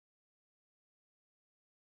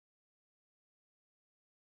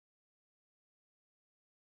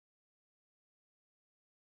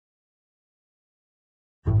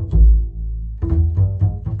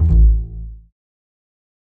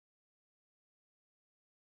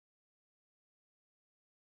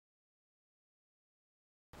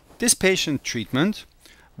This patient treatment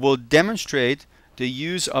will demonstrate the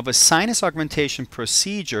use of a sinus augmentation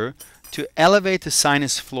procedure to elevate the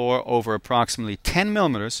sinus floor over approximately 10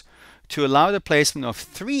 millimeters to allow the placement of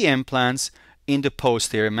 3 implants in the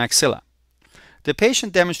posterior maxilla. The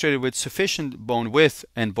patient demonstrated with sufficient bone width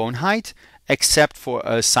and bone height except for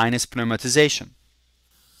a sinus pneumatization.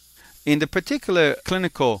 In the particular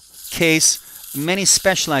clinical case, many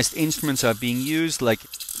specialized instruments are being used, like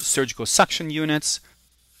surgical suction units,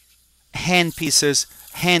 handpieces,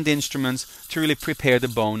 hand instruments, to really prepare the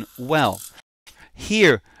bone well.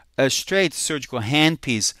 Here, a straight surgical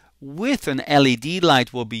handpiece with an LED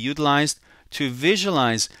light will be utilized to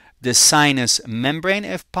visualize the sinus membrane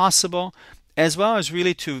if possible, as well as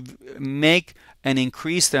really to make and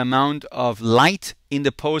increase the amount of light in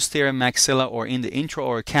the posterior maxilla or in the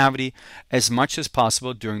intraoral cavity as much as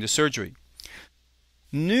possible during the surgery.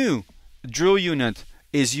 New drill unit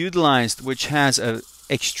is utilized which has an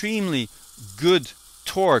extremely good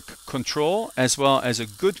torque control as well as a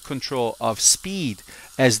good control of speed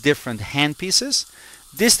as different handpieces.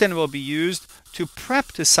 This then will be used to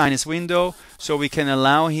prep the sinus window so we can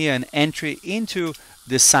allow here an entry into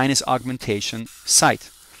the sinus augmentation site.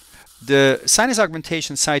 The sinus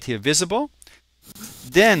augmentation site here visible.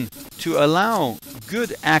 Then to allow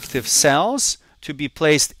good active cells to be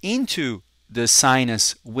placed into the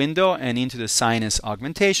sinus window and into the sinus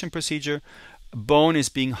augmentation procedure, bone is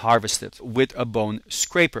being harvested with a bone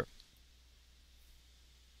scraper.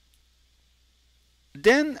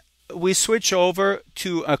 Then we switch over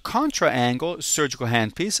to a Contra angle surgical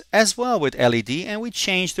handpiece as well with LED, and we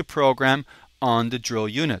change the program on the drill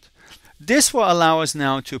unit. This will allow us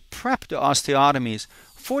now to prep the osteotomies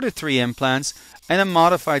for the 3 implants, and a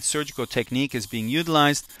modified surgical technique is being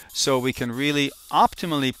utilized so we can really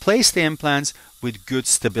optimally place the implants with good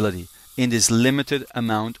stability in this limited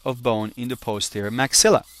amount of bone in the posterior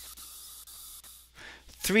maxilla.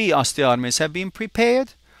 3 osteotomies have been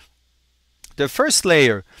prepared. The first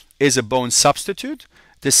layer is a bone substitute.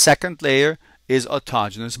 The second layer is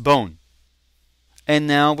autogenous bone. And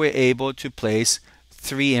now we're able to place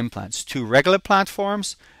 3 implants, 2 regular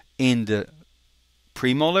platforms in the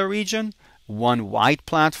premolar region, 1 wide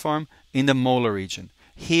platform in the molar region.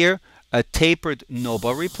 Here, a tapered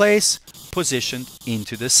nobel replace positioned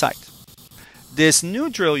into the site. This new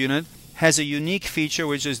drill unit has a unique feature,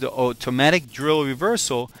 which is the automatic drill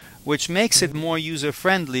reversal, which makes it more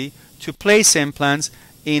user-friendly to place implants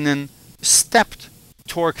in a stepped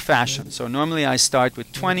torque fashion. So normally I start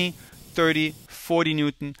with 20, 30, 40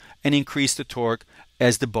 Newton and increase the torque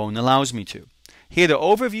as the bone allows me to. Here the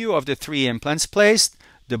overview of the 3 implants placed,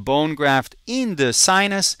 the bone graft in the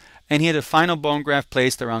sinus, and here the final bone graft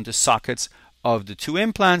placed around the sockets of the 2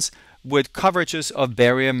 implants with coverages of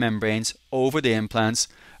barrier membranes over the implants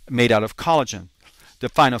made out of collagen. The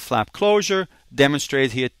final flap closure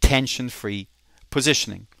demonstrates here tension-free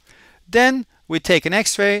positioning. Then we take an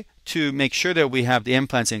X-ray to make sure that we have the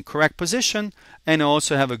implants in correct position and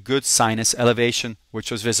also have a good sinus elevation, which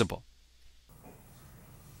was visible.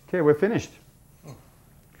 Okay, we're finished.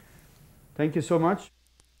 Thank you so much.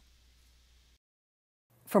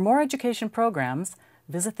 For more education programs,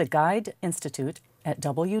 visit the GIDE Institute at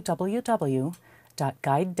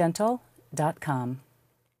www.guidedental.com.